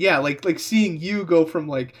so, yeah, like seeing you go from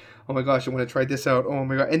like, oh my gosh, I want to try this out. Oh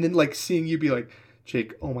my God. And then like seeing you be like,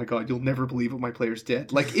 Jake, oh my God, you'll never believe what my players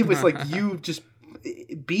did. Like it was like you just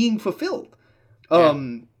being fulfilled.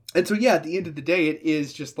 And so, yeah, at the end of the day, it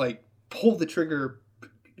is just like pull the trigger,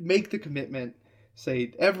 make the commitment,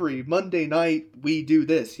 say every Monday night we do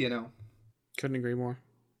this, you know? Couldn't agree more.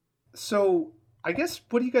 So I guess,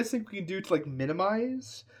 what do you guys think we can do to like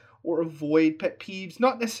minimize or avoid pet peeves?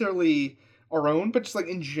 Not necessarily our own, but just like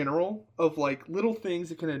in general of like little things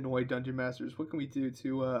that can annoy dungeon masters. What can we do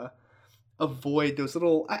to avoid those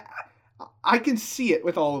little... I can see it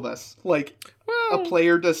with all of us. Like a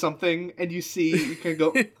player does something and you can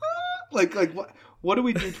go like what do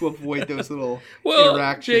we do to avoid those little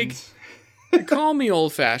interactions? Jake, call me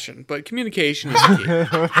old fashioned, but communication is key.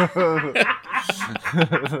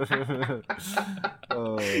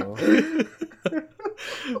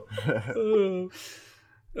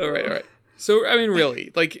 All right. So, I mean,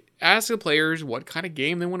 really, like, ask the players what kind of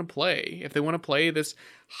game they want to play. If they want to play this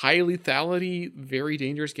high lethality, very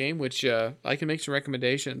dangerous game, which I can make some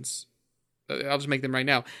recommendations. I'll just make them right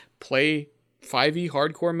now. Play 5e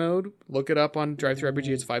hardcore mode. Look it up on DriveThruRPG.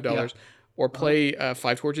 It's $5. Yeah. Or play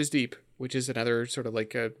 5 Torches Deep, which is another sort of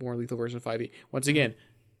like a more lethal version of 5e. Once again,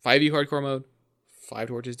 5e hardcore mode, 5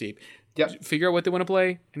 Torches Deep. Yep. Figure out what they want to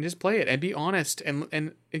play and just play it and be honest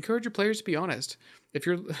and encourage your players to be honest. If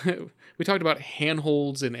you're, we talked about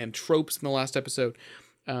handholds and tropes in the last episode.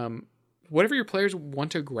 Whatever your players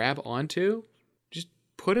want to grab onto, just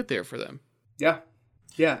put it there for them. Yeah.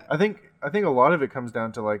 Yeah. I think a lot of it comes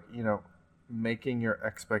down to like, you know, making your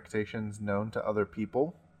expectations known to other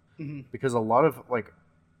people. Mm-hmm. Because a lot of like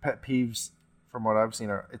pet peeves from what I've seen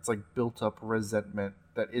it's like built up resentment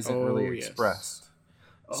that isn't really expressed.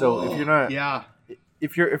 So if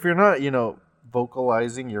you're not, you know,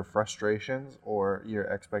 vocalizing your frustrations or your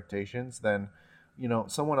expectations, then, you know,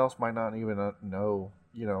 someone else might not even know,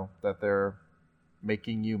 you know, that they're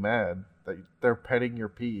making you mad, that they're petting your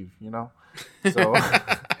peeve, you know? So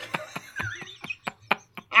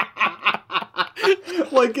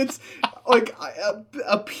like it's like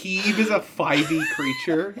a peeve is a 5e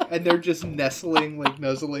creature and they're just nuzzling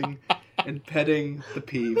and petting the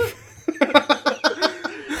peeve.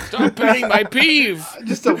 Stop petting my peeve.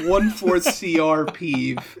 Just a 1/4 CR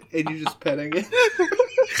peeve, and you're just petting it.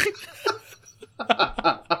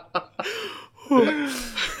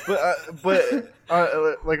 but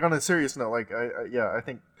like on a serious note, like I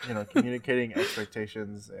think, you know, communicating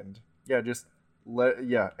expectations and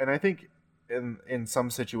and I think in some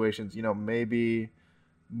situations, you know, maybe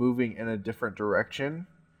moving in a different direction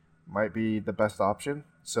might be the best option.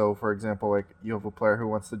 So, for example, like you have a player who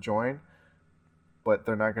wants to join, but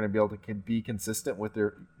they're not going to be able to be consistent with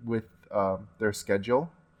their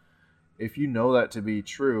schedule. If you know that to be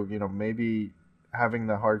true, you know, maybe having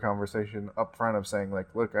the hard conversation up front of saying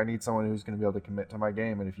like, look, I need someone who's going to be able to commit to my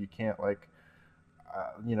game. And if you can't, like,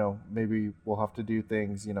 you know, maybe we'll have to do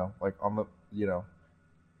things, you know, like on the, you know,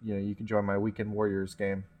 you can join my Weekend Warriors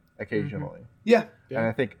game occasionally. Mm-hmm. Yeah. And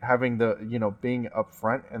I think having the, you know, being up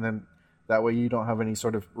front, and then that way you don't have any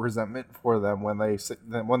sort of resentment for them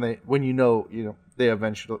when you know, they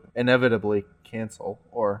inevitably cancel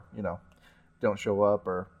or, you know, don't show up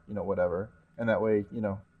or, you know, whatever. And that way, you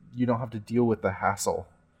know, you don't have to deal with the hassle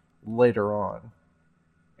later on.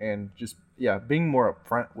 And just, being more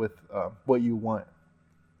upfront with what you want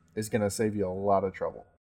is going to save you a lot of trouble.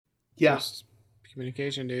 Yeah. Just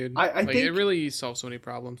communication, dude. I think it really solves so many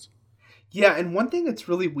problems. Yeah, and one thing that's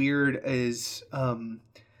really weird is the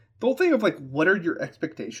whole thing of like, what are your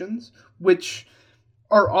expectations, which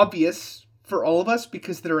are obvious for all of us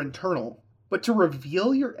because they're internal, but to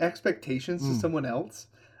reveal your expectations to someone else.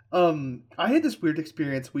 I had this weird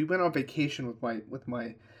experience. We went on vacation with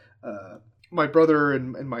my my brother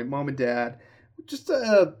and my mom and dad.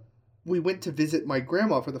 We went to visit my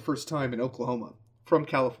grandma for the first time in Oklahoma from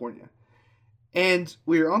California. And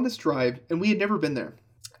we were on this drive, and we had never been there.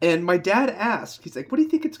 And my dad asked, he's like, what do you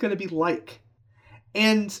think it's going to be like?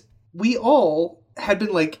 And we all had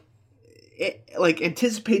been like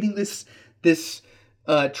anticipating this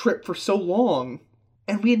trip for so long,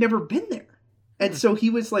 and we had never been there. And so he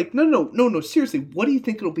was like, no, seriously, what do you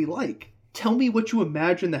think it'll be like? tell me what you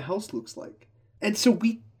imagine the house looks like. And so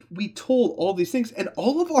we told all these things, and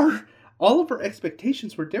all of our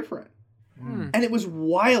expectations were different. And it was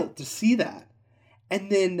wild to see that.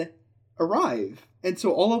 And then arrive. And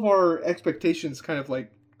so all of our expectations kind of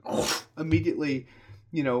like immediately,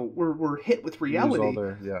 were hit with reality.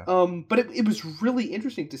 But it was really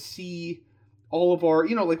interesting to see all of our,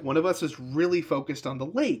 like one of us was really focused on the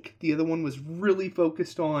lake. The other one was really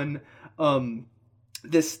focused on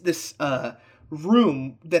this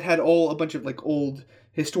room that had a bunch of like old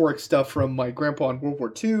historic stuff from my grandpa in World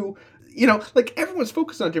War II. Like everyone's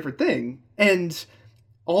focused on a different thing. And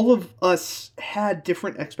all of us had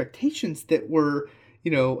different expectations that were,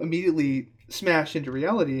 immediately smashed into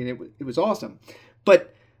reality, and it was awesome.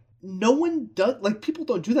 But no one does, like, people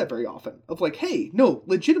don't do that very often. Of like, hey, no,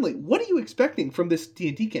 legitimately, what are you expecting from this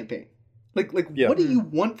D&D campaign? Like, what do you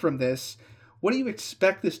want from this? What do you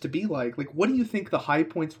expect this to be like? Like, what do you think the high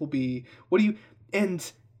points will be?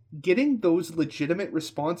 And getting those legitimate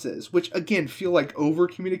responses, which again feel like over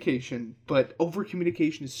communication, but over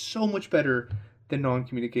communication is so much better than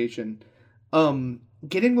non-communication.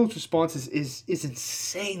 Getting those responses is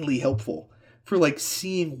insanely helpful for like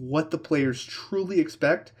seeing what the players truly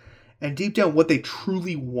expect and deep down what they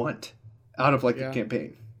truly want out of like a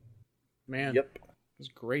campaign. Man, yep, it's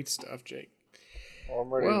great stuff, Jake. Well,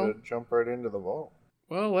 I'm ready to jump right into the vault.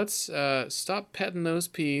 Well, let's stop petting those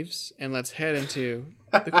peeves and let's head into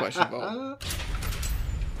the question vault.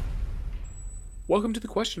 Welcome to the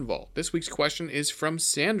question vault. This week's question is from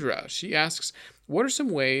Sandra. She asks, what are some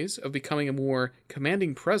ways of becoming a more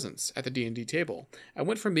commanding presence at the D&D table? I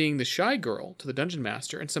went from being the shy girl to the dungeon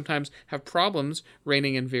master and sometimes have problems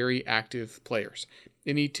reining in very active players.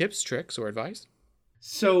 Any tips, tricks, or advice?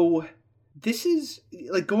 So this is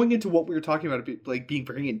like going into what we were talking about, like being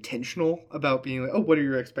very intentional about being like, oh, what are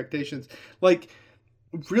your expectations? Like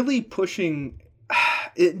really pushing,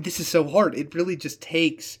 this is so hard. It really just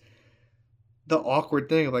takes the awkward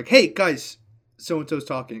thing of like, hey guys, so-and-so's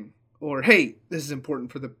talking, or hey, this is important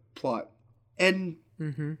for the plot. And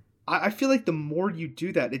I feel like the more you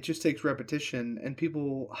do that, it just takes repetition, and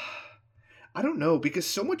people, I don't know, because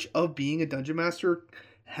so much of being a dungeon master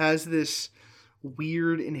has this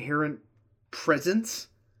weird inherent presence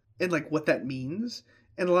and like what that means.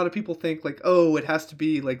 And a lot of people think like, oh, it has to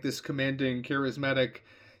be like this commanding, charismatic,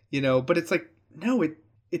 but it's like, no,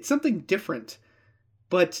 it's something different.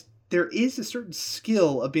 But there is a certain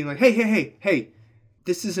skill of being like, hey,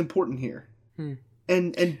 this is important here.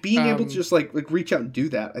 And being able to just like reach out and do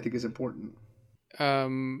that, I think is important.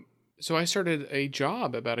 So I started a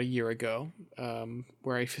job about a year ago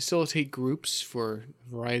where I facilitate groups for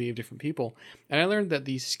a variety of different people. And I learned that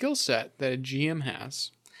the skill set that a GM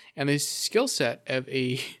has and the skill set of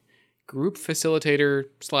a group facilitator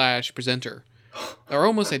 / presenter are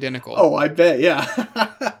almost identical. Oh, I bet,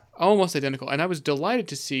 yeah. Almost identical. And I was delighted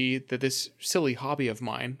to see that this silly hobby of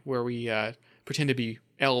mine, where we pretend to be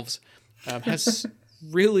elves, has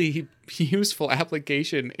really useful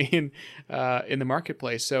application in the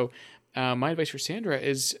marketplace. So my advice for Sandra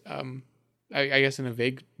is, I guess in a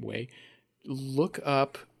vague way, look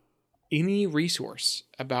up any resource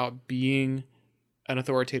about being an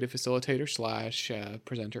authoritative facilitator /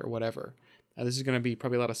 presenter or whatever. This is going to be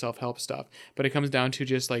probably a lot of self-help stuff, but it comes down to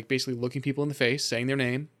just like basically looking people in the face, saying their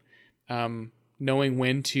name, knowing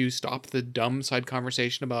when to stop the dumb side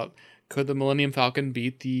conversation about could the Millennium Falcon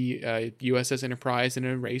beat the USS Enterprise in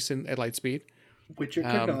a race at light speed, which it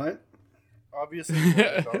could not. Obviously.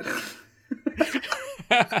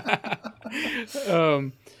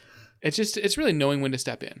 It's really knowing when to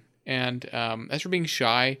step in. And as for being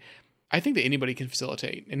shy, I think that anybody can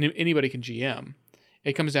facilitate and anybody can GM.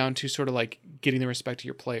 It comes down to sort of like getting the respect of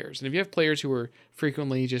your players. And if you have players who are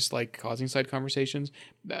frequently just like causing side conversations,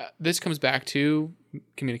 this comes back to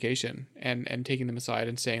communication and taking them aside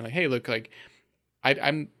and saying like, hey, look, like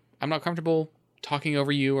I'm not comfortable talking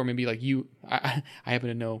over you, or maybe like I happen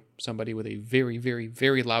to know somebody with a very, very,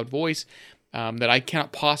 very loud voice that I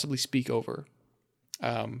cannot possibly speak over.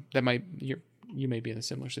 That you may be in a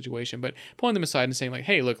similar situation, but pulling them aside and saying like,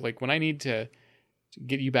 hey, look, like when I need to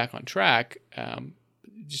get you back on track,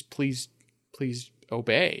 just please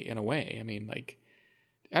obey in a way. I mean, like,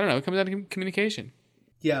 I don't know. It comes down to communication.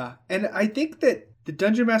 Yeah. And I think that the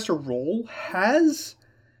Dungeon Master role has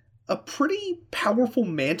a pretty powerful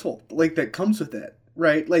mantle, like, that comes with it,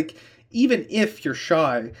 right? Like, even if you're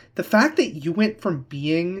shy, the fact that you went from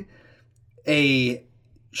being a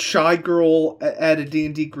shy girl at a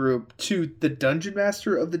D&D group to the Dungeon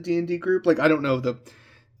Master of the D&D group, like, I don't know the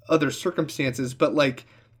other circumstances, but, like,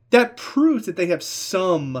 that proves that they have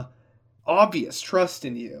some obvious trust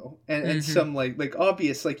in you and some like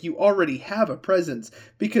obvious, like you already have a presence,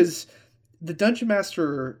 because the dungeon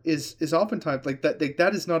master is oftentimes like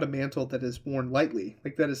that is not a mantle that is worn lightly.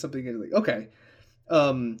 Like that is something like, okay,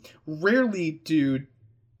 rarely do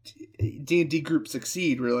D&D groups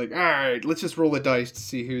succeed. We're like, all right, let's just roll a dice to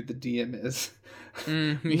see who the DM is.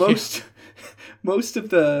 Most of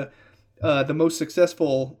the most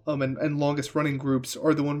successful and longest running groups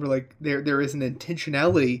are the one where like there is an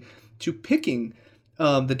intentionality to picking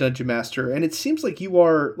the dungeon master, and it seems like you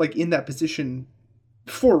are like in that position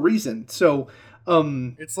for a reason. So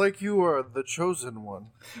it's like you are the chosen one.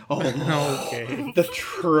 Oh, okay. The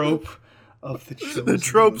trope of the chosen The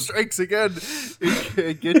trope one strikes again.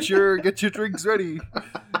 Get your drinks ready.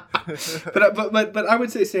 but I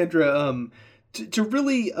would say, Sandra, to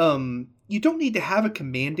really you don't need to have a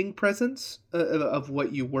commanding presence of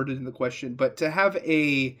what you worded in the question, but to have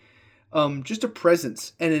a just a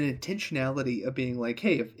presence and an intentionality of being like,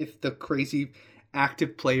 hey, if the crazy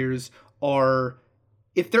active players are,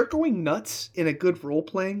 if they're going nuts in a good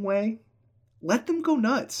role-playing way, let them go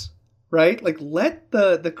nuts, right? Like, let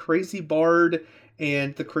the crazy bard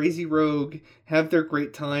and the crazy rogue have their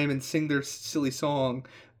great time and sing their silly song.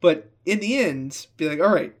 But in the end, be like,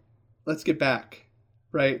 all right, let's get back,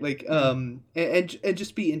 right? Like, and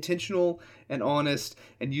just be intentional and honest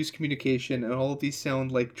and use communication. And all of these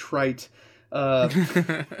sound like trite.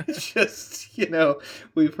 Just,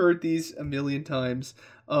 we've heard these a million times.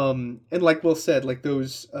 And like Will said, like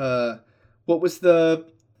those, what was the...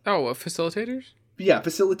 facilitators? Yeah,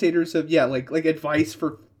 facilitators of, like advice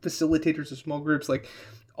for facilitators of small groups. Like,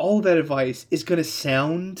 all of that advice is going to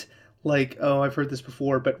sound like, oh, I've heard this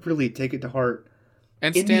before, but really take it to heart.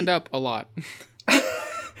 And stand up a lot.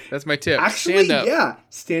 That's my tip. Actually, stand up. Yeah,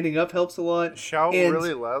 standing up helps a lot. Shout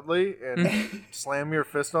really loudly and slam your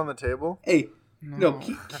fist on the table. Hey, no,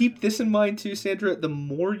 keep this in mind too, Sandra. The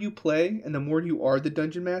more you play and the more you are the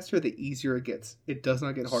dungeon master, the easier it gets. It does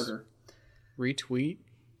not get harder. Retweet.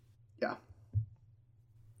 Yeah.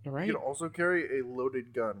 All right. You can also carry a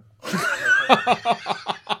loaded gun.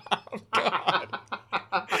 God.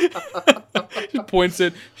 Just points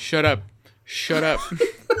it. Shut up. Shut up.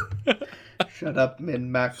 Shut up,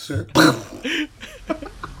 min-maxer.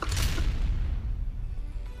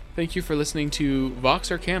 Thank you for listening to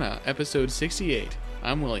Vox Arcana, episode 68.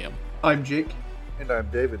 I'm William. I'm Jake. And I'm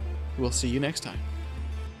David. We'll see you next time.